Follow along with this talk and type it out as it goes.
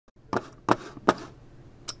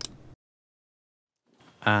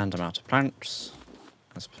And I'm out of planks,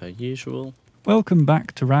 as per usual. Welcome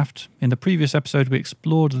back to Raft. In the previous episode, we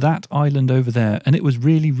explored that island over there, and it was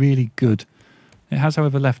really, really good. It has,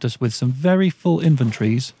 however, left us with some very full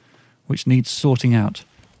inventories, which needs sorting out.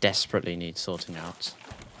 Desperately needs sorting out.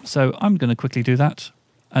 So I'm going to quickly do that,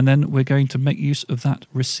 and then we're going to make use of that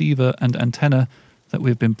receiver and antenna that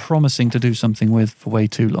we've been promising to do something with for way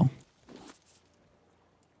too long.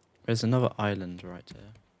 There's another island right here.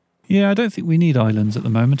 Yeah, I don't think we need islands at the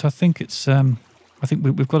moment. I think it's. I think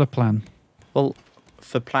we've got a plan. Well,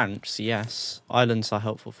 for planks, yes. Islands are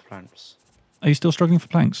helpful for planks. Are you still struggling for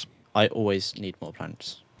planks? I always need more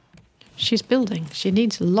planks. She's building. She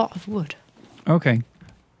needs a lot of wood. Okay.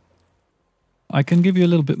 I can give you a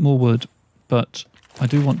little bit more wood, but I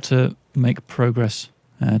do want to make progress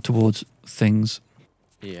towards things.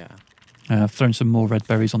 Yeah. I've thrown some more red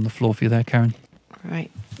berries on the floor for you there, Karen.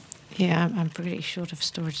 Right. Yeah, I'm pretty short of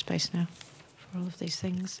storage space now for all of these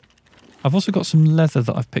things. I've also got some leather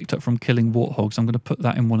that I've picked up from killing warthogs. I'm going to put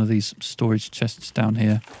that in one of these storage chests down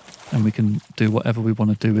here, and we can do whatever we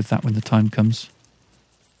want to do with that when the time comes.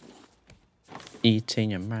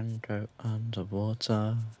 Eating a mango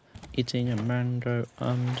underwater. Eating a mango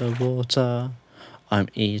underwater. I'm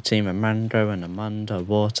eating a mango and I'm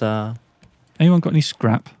underwater. Anyone got any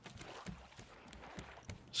scrap?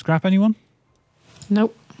 Scrap, anyone?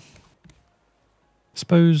 Nope.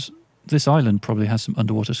 Suppose this island probably has some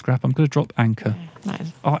underwater scrap. I'm going to drop anchor. Yeah,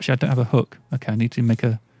 Oh, actually, I don't have a hook. Okay, I need to make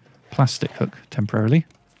a plastic hook temporarily.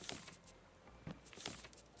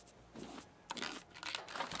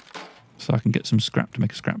 So I can get some scrap to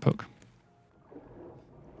make a scrap hook.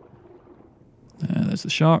 There's the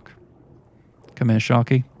shark. Come here,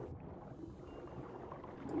 Sharky.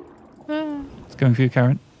 It's going for you,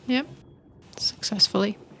 Karen. Yep.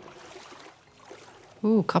 Successfully.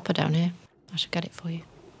 Ooh, copper down here. I should get it for you.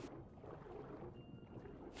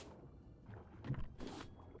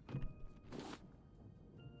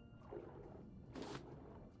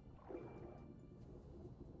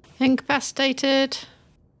 Incapacitated.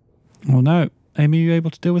 Oh no. Amy, are you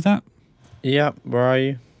able to deal with that? Yeah, where are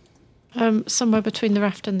you? Somewhere between the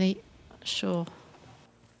raft and the shore.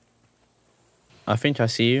 I think I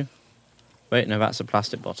see you. Wait, no, that's a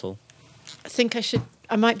plastic bottle. I think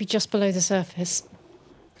I might be just below the surface.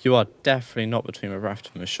 You are definitely not between the raft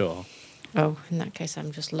and the shore. Oh, in that case,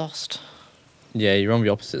 I'm just lost. Yeah, you're on the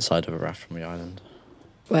opposite side of a raft from the island.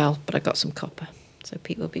 Well, but I got some copper, so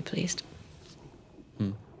Pete will be pleased.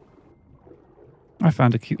 I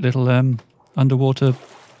found a cute little underwater...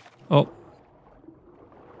 Oh,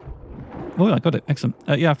 I got it. Excellent.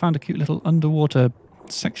 Yeah, I found a cute little underwater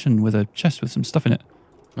section with a chest with some stuff in it.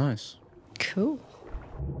 Nice. Cool.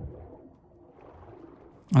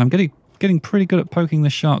 I'm getting pretty good at poking the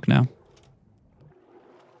shark now.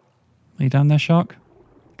 Are you down there, shark?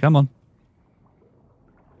 Come on.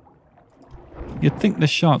 You'd think the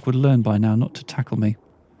shark would learn by now not to tackle me.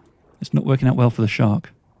 It's not working out well for the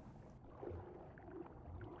shark.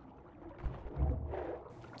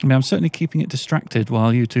 I mean, I'm certainly keeping it distracted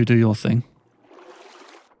while you two do your thing.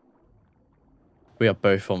 We are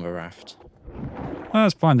both on the raft. Oh,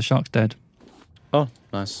 that's fine, the shark's dead. Oh,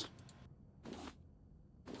 nice.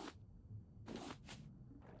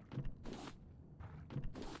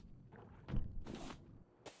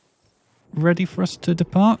 Ready for us to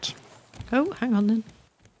depart? Oh, hang on then.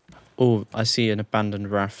 Oh, I see an abandoned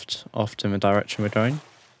raft off in the direction we're going.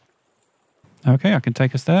 Okay, I can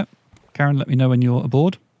take us there. Karen, let me know when you're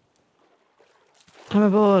aboard. I'm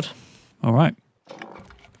aboard. All right.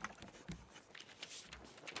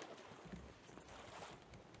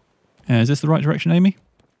 Is this the right direction, Amy?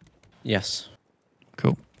 Yes.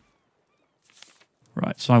 Cool.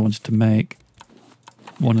 Right, so I wanted to make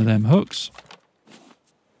one of them hooks.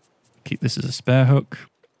 Keep this as a spare hook.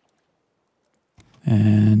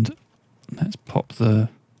 And let's pop the...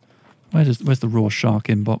 Where's the raw shark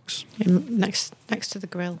inbox? Next to the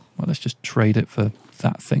grill. Well, let's just trade it for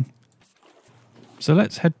that thing. So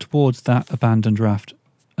let's head towards that abandoned raft.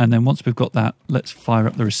 And then once we've got that, let's fire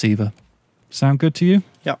up the receiver. Sound good to you?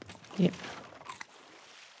 Yep. Yep.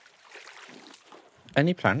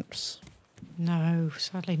 Any plants? No,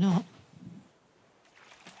 sadly not.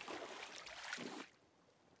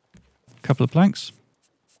 Couple of planks.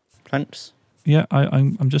 Plants? Yeah,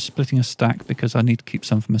 I'm just splitting a stack because I need to keep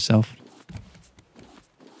some for myself.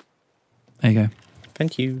 There you go.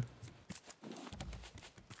 Thank you.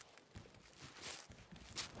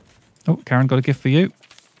 Oh, Karen, got a gift for you.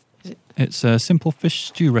 Is it? It's a simple fish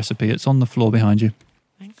stew recipe. It's on the floor behind you.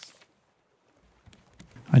 Thanks.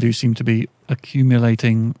 I do seem to be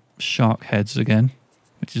accumulating shark heads again,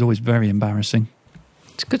 which is always very embarrassing.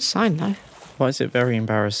 It's a good sign, though. Why is it very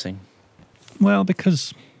embarrassing? Well,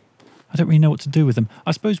 because I don't really know what to do with them.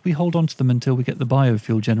 I suppose we hold on to them until we get the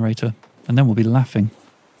biofuel generator, and then we'll be laughing.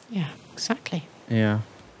 Yeah, exactly. Yeah.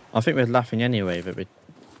 I think we're laughing anyway, but we're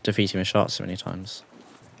defeating the sharks so many times.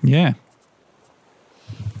 Yeah.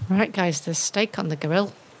 Right, guys, there's steak on the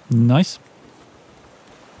grill. Nice.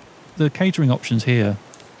 The catering options here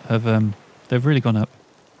have they've really gone up.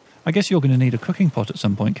 I guess you're going to need a cooking pot at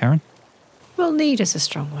some point, Karen. Well, need is a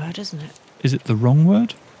strong word, isn't it? Is it the wrong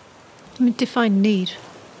word? I mean, define need.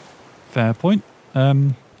 Fair point.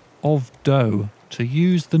 Of dough. To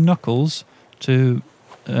use the knuckles to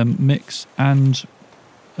mix and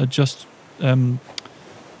adjust. Help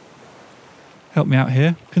me out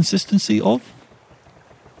here. Consistency of?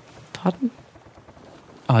 Pardon?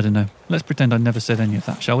 I don't know. Let's pretend I never said any of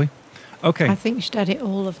that, shall we? Okay. I think you should edit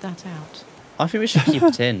all of that out. I think we should keep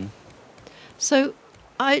it in. So,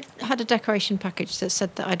 I had a decoration package that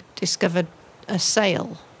said that I'd discovered a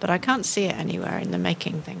sail, but I can't see it anywhere in the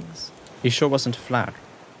making things. You sure it wasn't a flag?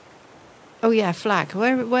 Oh yeah, flag.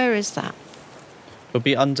 Where is that? It'll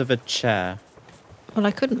be under the chair. Well,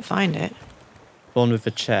 I couldn't find it. The one with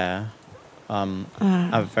the chair. At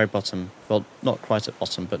the very bottom. Well, not quite at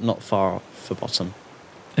bottom, but not far off the bottom.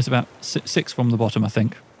 It's about 6 from the bottom, I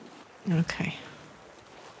think. Okay.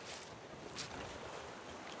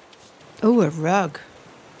 Oh, a rug.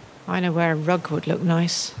 I know where a rug would look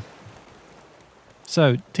nice.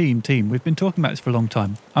 So, team, we've been talking about this for a long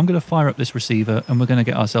time. I'm going to fire up this receiver and we're going to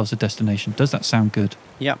get ourselves a destination. Does that sound good?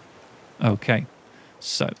 Yep. Okay.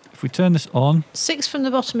 So, if we turn this on... 6 from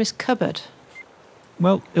the bottom is cupboard.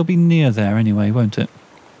 Well, it'll be near there anyway, won't it?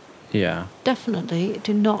 Yeah. Definitely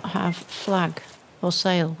do not have flag or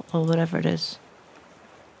sail or whatever it is.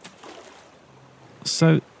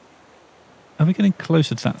 So, are we getting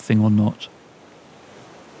closer to that thing or not?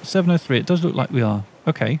 703, it does look like we are.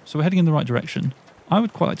 Okay, so we're heading in the right direction. I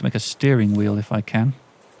would quite like to make a steering wheel if I can.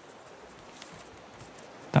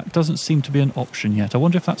 That doesn't seem to be an option yet. I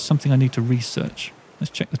wonder if that's something I need to research. Let's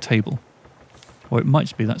check the table. Or it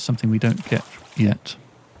might be that's something we don't get yet.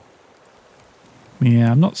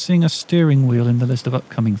 Yeah, I'm not seeing a steering wheel in the list of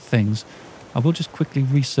upcoming things. I will just quickly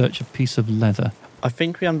research a piece of leather. I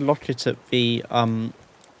think we unlock it at the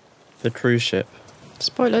cruise ship.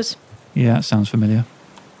 Spoilers. Yeah, that sounds familiar.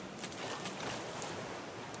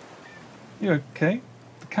 You okay?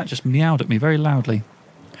 The cat just meowed at me very loudly.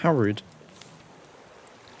 How rude.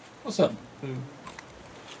 What's up?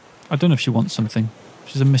 I don't know if she wants something.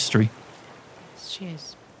 She's a mystery. She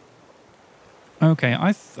is. Okay,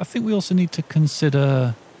 I think we also need to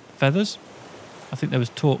consider feathers. I think there was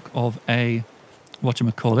talk of a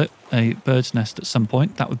bird's nest at some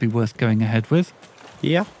point. That would be worth going ahead with.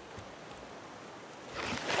 Yeah.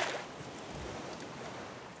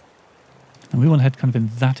 And we want to head kind of in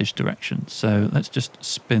that-ish direction. So let's just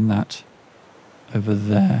spin that over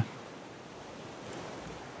there.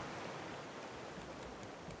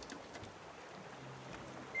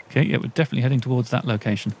 Okay, yeah, we're definitely heading towards that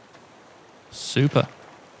location. Super.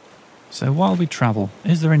 So while we travel,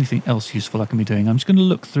 is there anything else useful I can be doing? I'm just going to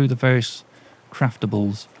look through the various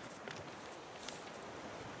craftables.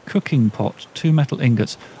 Cooking pot, 2 metal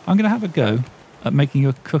ingots. I'm going to have a go at making you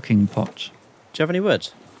a cooking pot. Do you have any wood?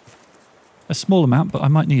 A small amount, but I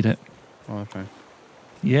might need it. Oh, okay.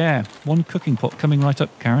 Yeah, 1 cooking pot coming right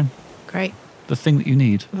up, Karen. Great. The thing that you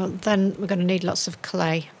need. Well, then we're going to need lots of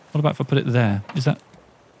clay. What about if I put it there? Is that...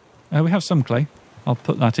 we have some clay. I'll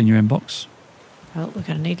put that in your inbox. Well, we're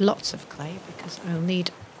going to need lots of clay because I'll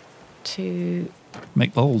need to...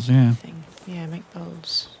 Make bowls, yeah. Yeah, make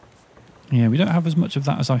bowls. Yeah, we don't have as much of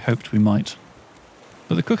that as I hoped we might.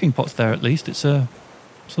 But the cooking pot's there at least. It's a...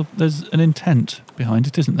 So there's an intent behind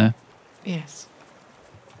it, isn't there? Yes.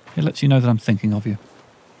 It lets you know that I'm thinking of you.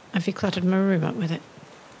 Have you cluttered my room up with it?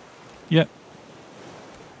 Yep.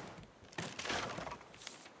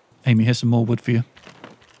 Amy, here's some more wood for you.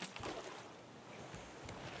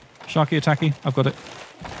 Sharky attacky, I've got it.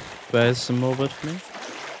 Where's some more wood for me?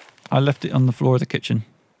 I left it on the floor of the kitchen.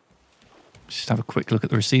 Just have a quick look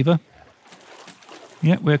at the receiver.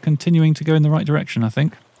 Yeah, we're continuing to go in the right direction, I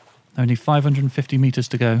think. Only 550 metres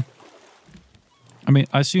to go. I mean,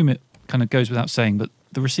 I assume it kind of goes without saying, but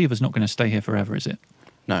the receiver's not going to stay here forever, is it?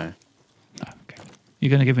 No. No, okay. You're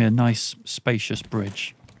going to give me a nice, spacious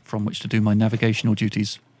bridge from which to do my navigational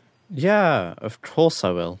duties. Yeah, of course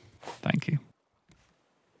I will. Thank you.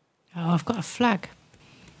 Oh, I've got a flag.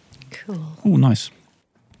 Cool. Oh, nice.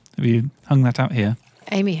 Have you hung that out here?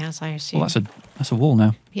 Amy has, I assume. Well, that's a wall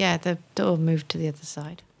now. Yeah, the door moved to the other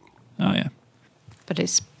side. Oh, yeah. But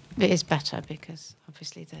it is better because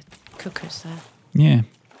obviously the cooker's there. Yeah.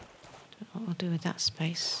 What I'll do with that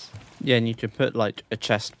space. Yeah, and you could put like a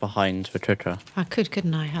chest behind the cooker. I could,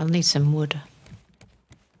 couldn't I? I'll need some wood.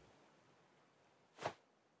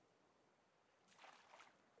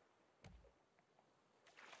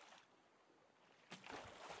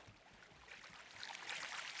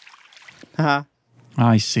 Haha.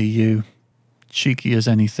 I see you. Cheeky as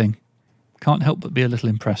anything. Can't help but be a little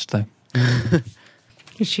impressed, though.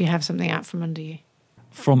 Did she have something out from under you?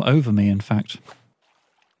 From over me, in fact.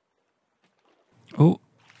 Oh,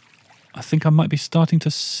 I think I might be starting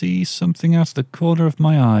to see something out of the corner of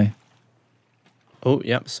my eye. Oh,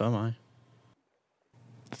 yep, so am I.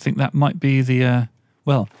 I think that might be the,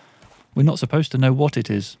 well, we're not supposed to know what it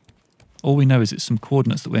is. All we know is it's some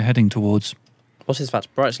coordinates that we're heading towards. What is that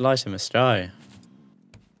bright light in the sky?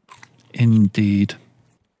 Indeed.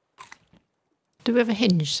 Do we have a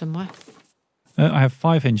hinge somewhere? I have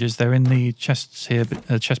 5 hinges. They're in the chests here,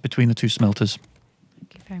 chest between the 2 smelters.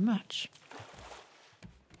 Thank you very much.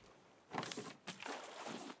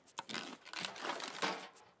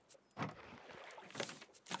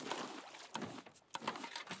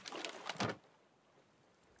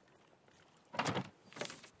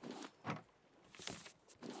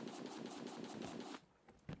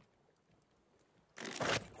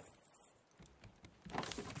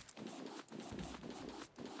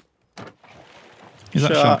 Is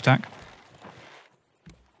that a shark attack?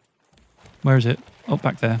 Where is it? Oh,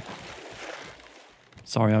 back there.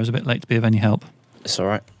 Sorry, I was a bit late to be of any help. It's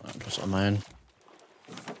alright. I'm just on my own.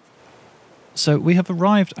 So we have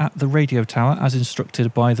arrived at the radio tower as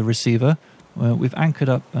instructed by the receiver. We've anchored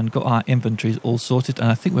up and got our inventories all sorted, and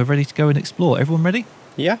I think we're ready to go and explore. Everyone ready?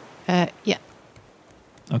 Yeah. Yeah.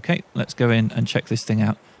 Okay, let's go in and check this thing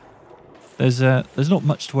out. There's not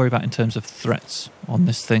much to worry about in terms of threats on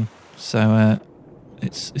this thing, so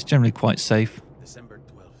it's generally quite safe. December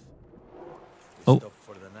 12th. Oh. Stop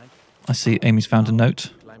for the night. I see Amy's found a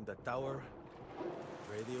note. Climb the tower.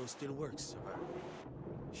 Radio still works, apparently.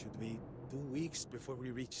 Should be 2 weeks before we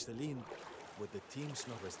reach Celine, but the team's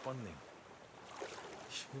not responding.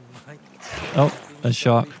 You might Oh, think a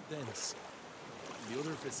shark. bit tense. The other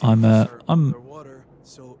I'm facilities are I'm underwater,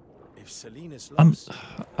 so if Celine is I'm lost,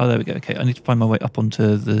 oh, there we go. Okay, I need to find my way up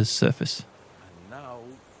onto the surface. and now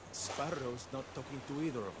Sparrow's not talking to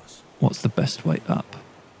either of us. What's the best way up?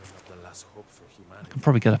 We're not the last hope for I humanity. can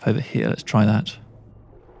probably get up over here. Let's try that.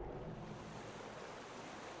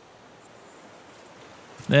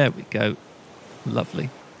 There we go. Lovely.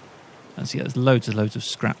 And so yeah, there's loads of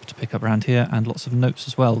scrap to pick up around here and lots of notes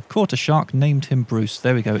as well. Caught a shark, named him Bruce.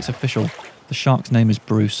 There we go, it's official. The shark's name is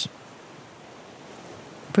Bruce.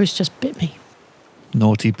 Bruce just bit me.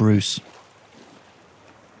 Naughty Bruce.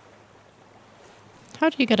 How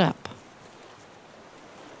do you get up?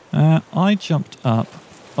 I jumped up.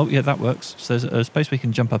 Oh yeah, that works. So there's a space we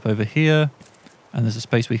can jump up over here. And there's a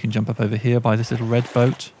space we can jump up over here by this little red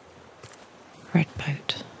boat. Red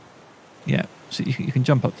boat. Yeah, so you can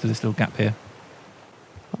jump up to this little gap here.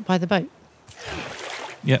 What, by the boat?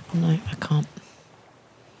 Yep. No, I can't.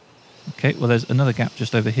 Okay, well there's another gap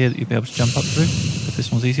just over here that you'll be able to jump up through, if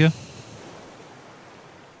this one's easier.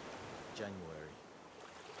 January.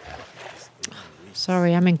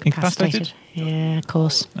 Sorry, I'm incapacitated. Incapacitated? Yeah, of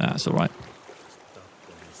course. That's all right.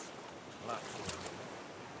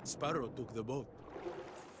 Sparrow took the boat.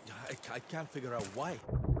 I can't figure out why.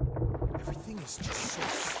 Everything is just so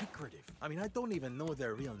secretive. I mean, I don't even know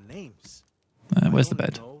their real names. Where's the I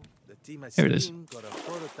only bed? know the team at Here it is. Celine got a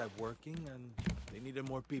prototype working and they needed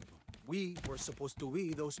more people. We were supposed to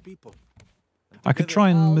be those people. And I could together- try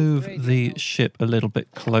and move the ship a little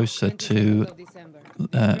bit closer to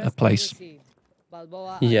a place.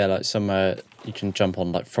 Yeah, like somewhere you can jump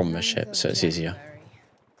on like from the ship, so it's easier.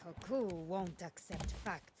 Cuckoo won't accept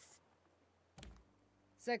facts.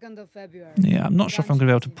 2nd of February. Yeah, I'm not sure if I'm going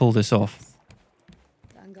to be able to pull this off.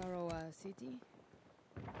 Tangaroa City.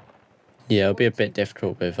 Yeah, it'll be a bit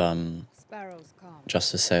difficult with Sparrows come.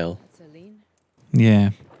 just a sail. Celine.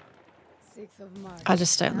 Yeah. 6th of March. I'll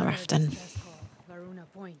just stay on the raft then. Varuna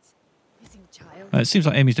Point. Missing child. It seems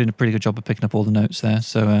like Amy's doing a pretty good job of picking up all the notes there.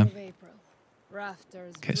 So, of April.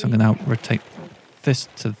 Rafters. okay, so I'm going to now rotate this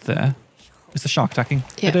to there. Is the shark attacking?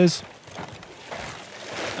 Yeah. It is.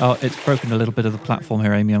 Oh, it's broken a little bit of the platform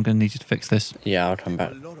here, Amy. I'm going to need you to fix this. Yeah, I'll come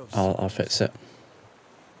back. I'll fix it.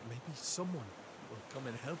 Maybe someone will come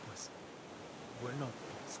and help us. We're not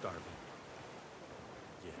starving.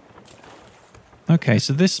 Yeah. Okay,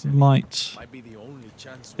 so this might... Might be the only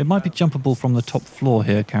chance. It might be jumpable from the top floor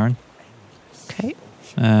here, Karen. Okay.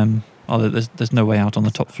 Oh, there's no way out on the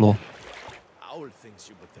top floor. Owl thinks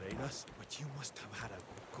you betrayed us, but you must have had a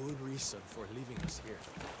good reason for leaving us here.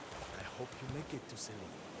 I hope you make it to Celine.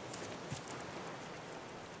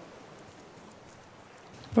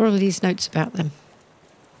 What are all these notes about them?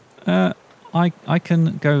 I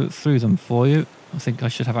can go through them for you. I think I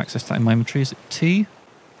should have access to that in my inventory. Is it T?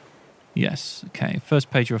 Yes. Okay. First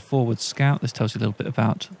page, you're a forward scout. This tells you a little bit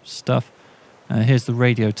about stuff. Here's the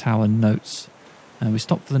radio tower notes. We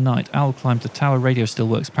stopped for the night. Owl climbed the tower. Radio still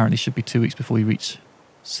works. Apparently should be 2 weeks before we reach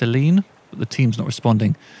Celine, but the team's not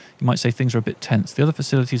responding. You might say things are a bit tense. The other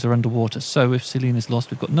facilities are underwater, so if Celine is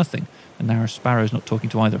lost, we've got nothing. And now Sparrow's not talking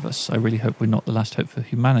to either of us. I really hope we're not the last hope for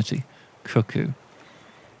humanity. Cuckoo.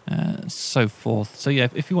 So forth. So yeah,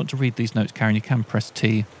 if you want to read these notes, Karen, you can press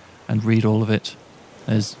T and read all of it.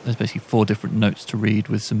 There's basically 4 different notes to read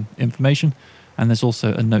with some information. And there's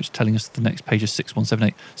also a note telling us the next page is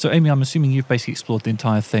 6178. So Amy, I'm assuming you've basically explored the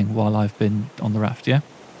entire thing while I've been on the raft, yeah?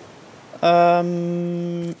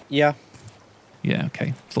 Yeah. Yeah,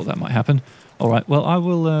 okay. Thought that might happen. All right. Well, I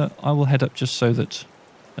will head up just so that.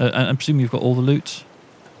 And I'm presuming you've got all the loot.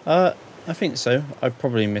 I think so. I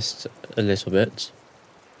probably missed a little bit.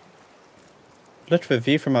 Look at the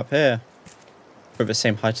view from up here. We're at the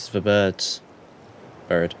same height as the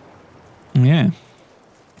bird. Yeah.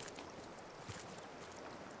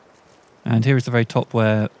 And here is the very top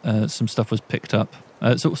where some stuff was picked up.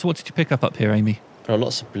 So what did you pick up here, Amy? There are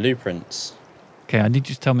lots of blueprints. Okay, I need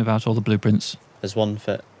you to tell me about all the blueprints. There's one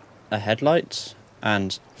for a headlight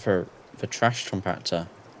and for the trash compactor.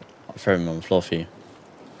 I'll throw them on the floor for you.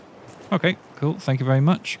 Okay, cool. Thank you very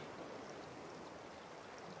much.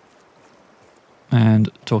 And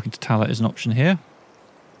talking to Tala is an option here.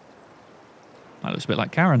 That looks a bit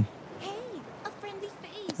like Karen. Hey, a friendly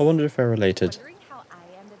face. I wonder if they're related. Wondering how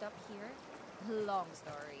I ended up here? Long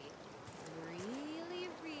story. Really,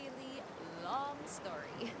 really long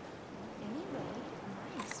story. Anyway,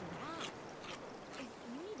 nice raft. If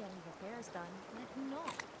you need any repairs done, let me know.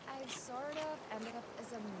 I've sort of ended up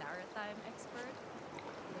as a maritime expert.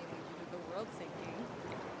 Maybe due to the world sinking.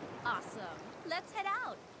 Awesome. Let's head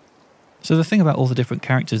out. So the thing about all the different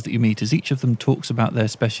characters that you meet is each of them talks about their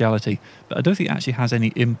speciality, but I don't think it actually has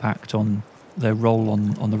any impact on their role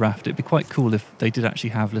on the raft. It'd be quite cool if they did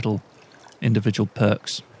actually have little individual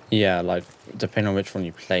perks. Yeah, like, depending on which one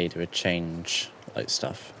you played, it would change, like,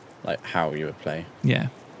 stuff. Like, how you would play. Yeah.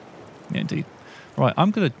 Yeah, indeed. Right,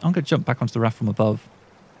 I'm gonna jump back onto the raft from above.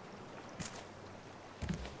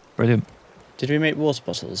 Brilliant. Did we make water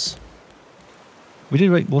bottles? We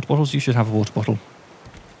did rate water bottles. You should have a water bottle.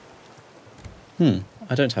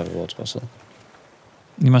 I don't have a water bottle.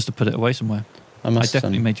 You must have put it away somewhere. I I must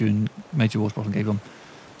definitely made you a water bottle and gave you one.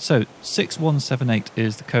 So 6178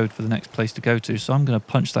 is the code for the next place to go to. So I'm going to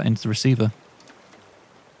punch that into the receiver.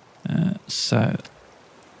 So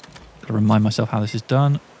got to remind myself how this is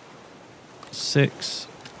done. 6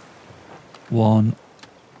 1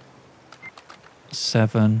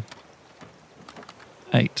 7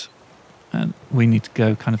 8, and we need to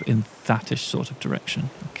go kind of in that-ish sort of direction.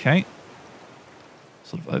 Okay.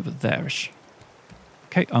 Sort of over there-ish.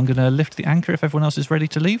 Okay, I'm going to lift the anchor if everyone else is ready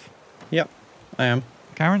to leave. Yep, I am.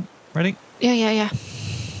 Karen, ready? Yeah.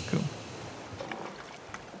 Cool.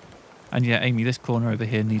 And yeah, Amy, this corner over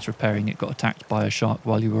here needs repairing. It got attacked by a shark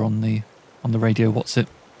while you were on the radio. What's it?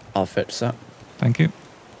 I'll fix that. Thank you.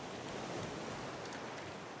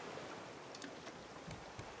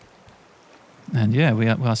 And yeah, we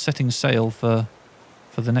are setting sail for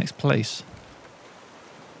the next place.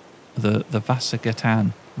 The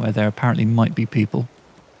Vasagatan, where there apparently might be people.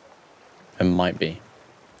 It might be.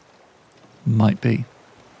 Might be.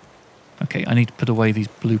 Okay, I need to put away these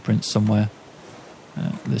blueprints somewhere.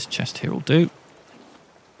 This chest here will do.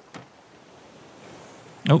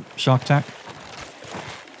 Oh, shark attack.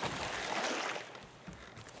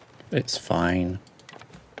 It's fine.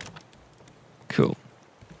 Cool.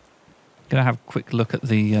 Gonna have a quick look at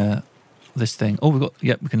the this thing. Oh,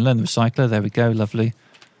 we can learn the recycler. There we go, lovely.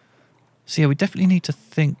 So yeah, we definitely need to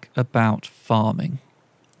think about farming.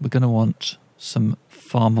 We're going to want some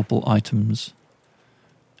farmable items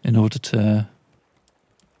in order to...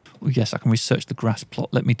 Oh, yes, I can research the grass plot.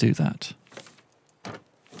 Let me do that.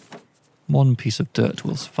 1 piece of dirt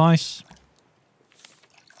will suffice.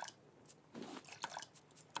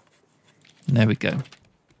 And there we go.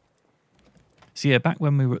 So yeah, back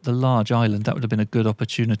when we were at the large island, that would have been a good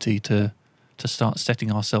opportunity to start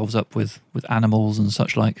setting ourselves up with animals and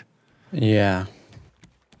such like. Yeah.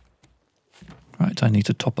 Right, I need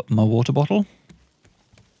to top up my water bottle.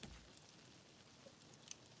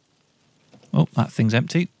 Oh, that thing's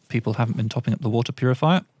empty. People haven't been topping up the water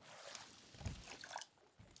purifier.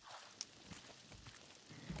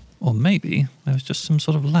 Or maybe there was just some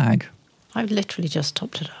sort of lag. I've literally just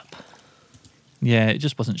topped it up. Yeah, it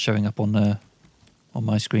just wasn't showing up on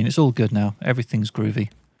my screen. It's all good now. Everything's groovy.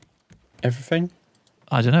 Everything?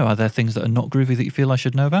 I don't know, are there things that are not groovy that you feel I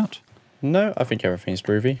should know about? No, I think everything's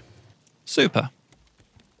groovy. Super.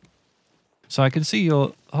 So I can see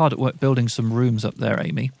you're hard at work building some rooms up there,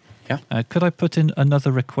 Amy. Yeah. Could I put in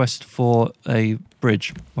another request for a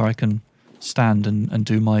bridge where I can stand and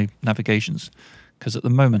do my navigations? Because at the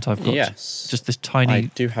moment I've got just this tiny... I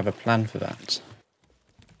do have a plan for that.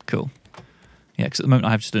 Cool. Yeah, because at the moment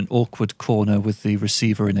I have just an awkward corner with the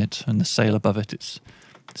receiver in it and the sail above it. It's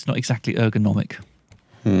not exactly ergonomic.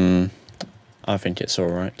 I think it's all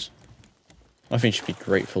right. I think you should be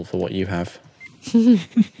grateful for what you have.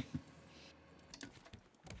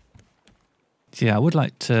 Yeah, I would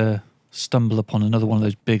like to stumble upon another one of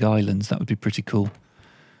those big islands. That would be pretty cool.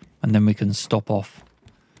 And then we can stop off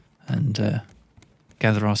and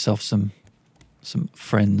gather ourselves some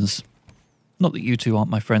friends. Not that you two aren't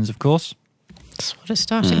my friends, of course. That's what it's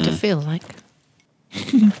starting to feel like.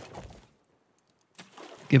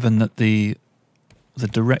 Given that the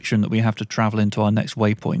direction that we have to travel into our next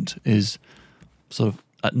waypoint is sort of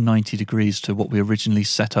at 90 degrees to what we originally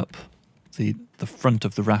set up the front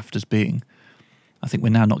of the raft as being, I think we're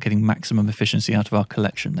now not getting maximum efficiency out of our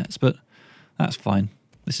collection nets, but that's fine.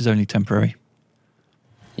 This is only temporary.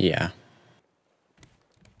 Yeah.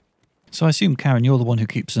 So I assume, Karen, you're the one who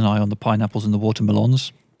keeps an eye on the pineapples and the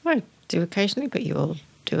watermelons. I do occasionally, but you all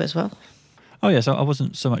do as well. Oh, yes, I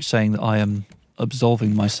wasn't so much saying that I am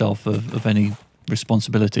absolving myself of any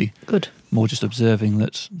responsibility. Good. More just observing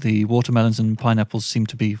that the watermelons and pineapples seem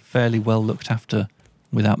to be fairly well looked after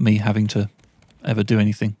without me having to ever do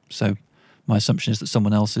anything. So my assumption is that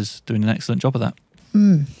someone else is doing an excellent job of that.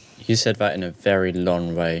 You said that in a very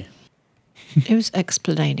long way. It was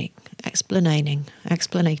explanating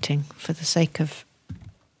for the sake of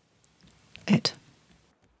it.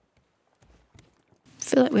 I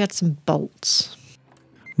feel like we had some bolts.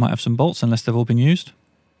 Might have some bolts unless they've all been used.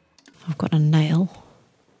 I've got a nail,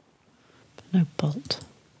 but no bolt.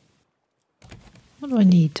 What do I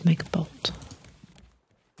need to make a bolt?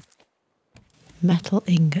 Metal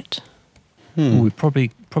ingot. Ooh, we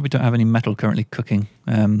probably don't have any metal currently cooking.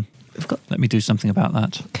 We've got. Let me do something about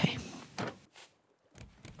that. Okay.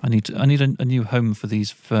 I need a new home for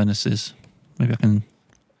these furnaces. Maybe I can.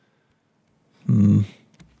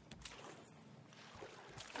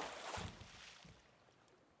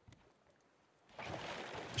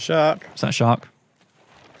 Shark. Is that a shark?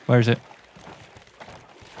 Where is it?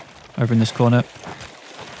 Over in this corner.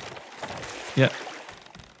 Yep.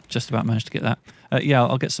 Just about managed to get that. Yeah,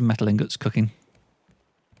 I'll get some metal ingots cooking.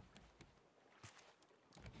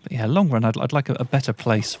 But yeah, long run, I'd like a better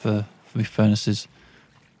place for my furnaces.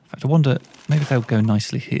 In fact, I wonder, maybe they'll go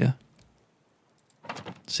nicely here.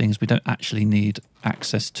 Seeing as we don't actually need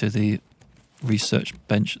access to the research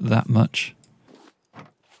bench that much.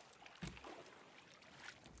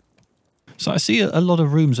 So I see a lot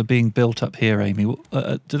of rooms are being built up here, Amy.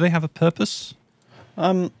 Do they have a purpose?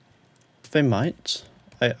 They might.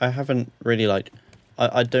 I haven't really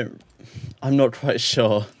I'm not quite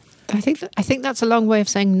sure. I think that's a long way of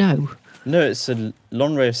saying no. No, it's a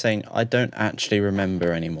long way of saying I don't actually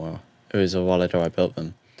remember anymore. It was a while ago I built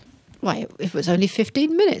them. Why, it was only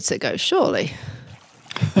 15 minutes ago, surely.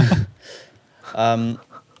 Yeah,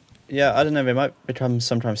 I don't know, they might become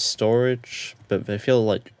sometimes storage, but they feel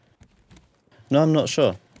like... No, I'm not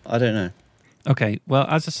sure. I don't know. Okay, well,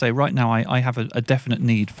 as I say, right now I have a definite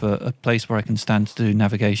need for a place where I can stand to do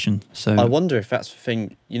navigation. So I wonder if that's the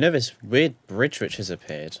thing. You know this weird bridge which has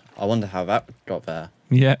appeared? I wonder how that got there.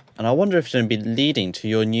 Yeah. And I wonder if it's going to be leading to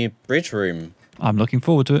your new bridge room. I'm looking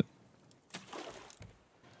forward to it.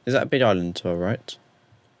 Is that a big island to our right?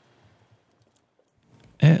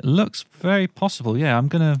 It looks very possible. Yeah, I'm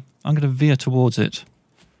gonna veer towards it.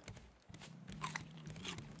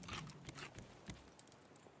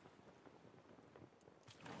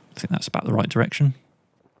 I think that's about the right direction.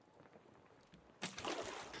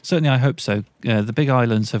 Certainly, I hope so. The big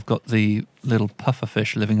islands have got the little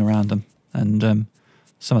pufferfish living around them, and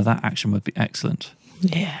some of that action would be excellent.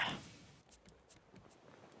 Yeah.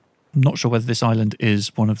 I'm not sure whether this island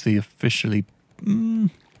is one of the officially...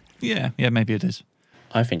 yeah, maybe it is.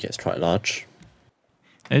 I think it's quite large.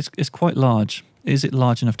 It's quite large. Is it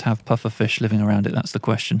large enough to have pufferfish living around it? That's the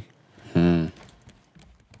question.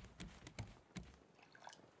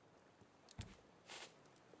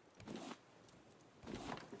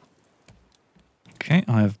 Okay,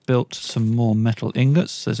 I have built some more metal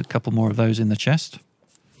ingots. There's a couple more of those in the chest.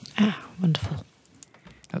 Ah, wonderful.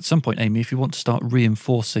 At some point, Amy, if you want to start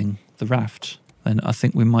reinforcing the raft, then I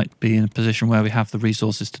think we might be in a position where we have the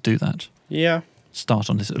resources to do that. Yeah. Start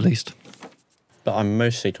on this at least. But I'm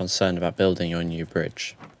mostly concerned about building your new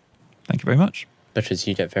bridge. Thank you very much. Because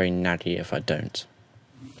you get very naggy if I don't.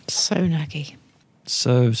 So naggy.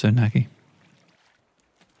 So naggy.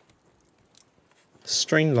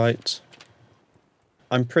 String light.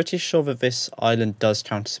 I'm pretty sure that this island does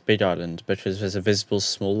count as a big island because there's a visible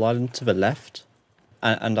small island to the left.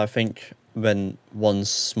 And I think when one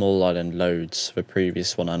small island loads, the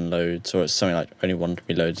previous one unloads, or it's something like only one can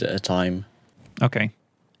be loaded at a time. Okay.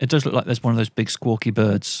 It does look like there's one of those big squawky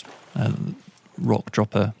birds, rock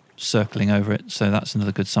dropper, circling over it, so that's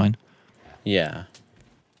another good sign. Yeah.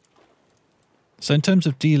 So in terms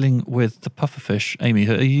of dealing with the pufferfish, Amy,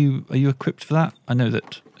 are you equipped for that? I know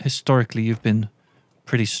that historically you've been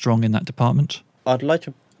pretty strong in that department. I'd like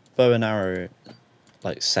a bow and arrow,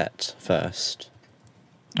 set first.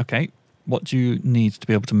 Okay. What do you need to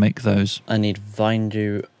be able to make those? I need vine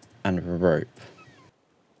dew and rope.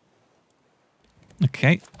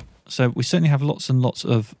 Okay. So we certainly have lots and lots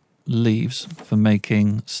of leaves for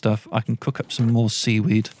making stuff. I can cook up some more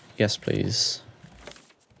seaweed. Yes, please.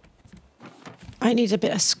 I need a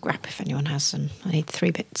bit of scrap if anyone has some. I need 3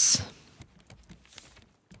 bits.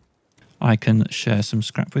 I can share some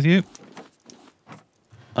scrap with you.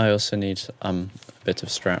 I also need a bit of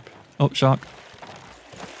scrap. Oh, shark.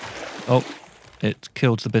 Oh, it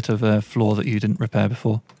killed the bit of floor that you didn't repair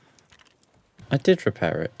before. I did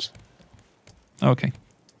repair it. Oh, okay.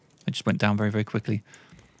 It just went down very, very quickly.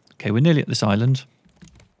 Okay, we're nearly at this island.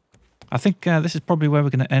 I think this is probably where we're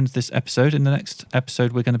going to end this episode. In the next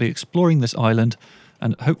episode, we're going to be exploring this island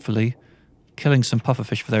and hopefully killing some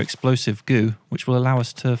pufferfish for their explosive goo, which will allow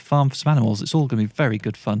us to farm for some animals. It's all going to be very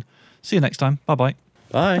good fun. See you next time. Bye-bye.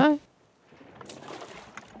 Bye. Bye.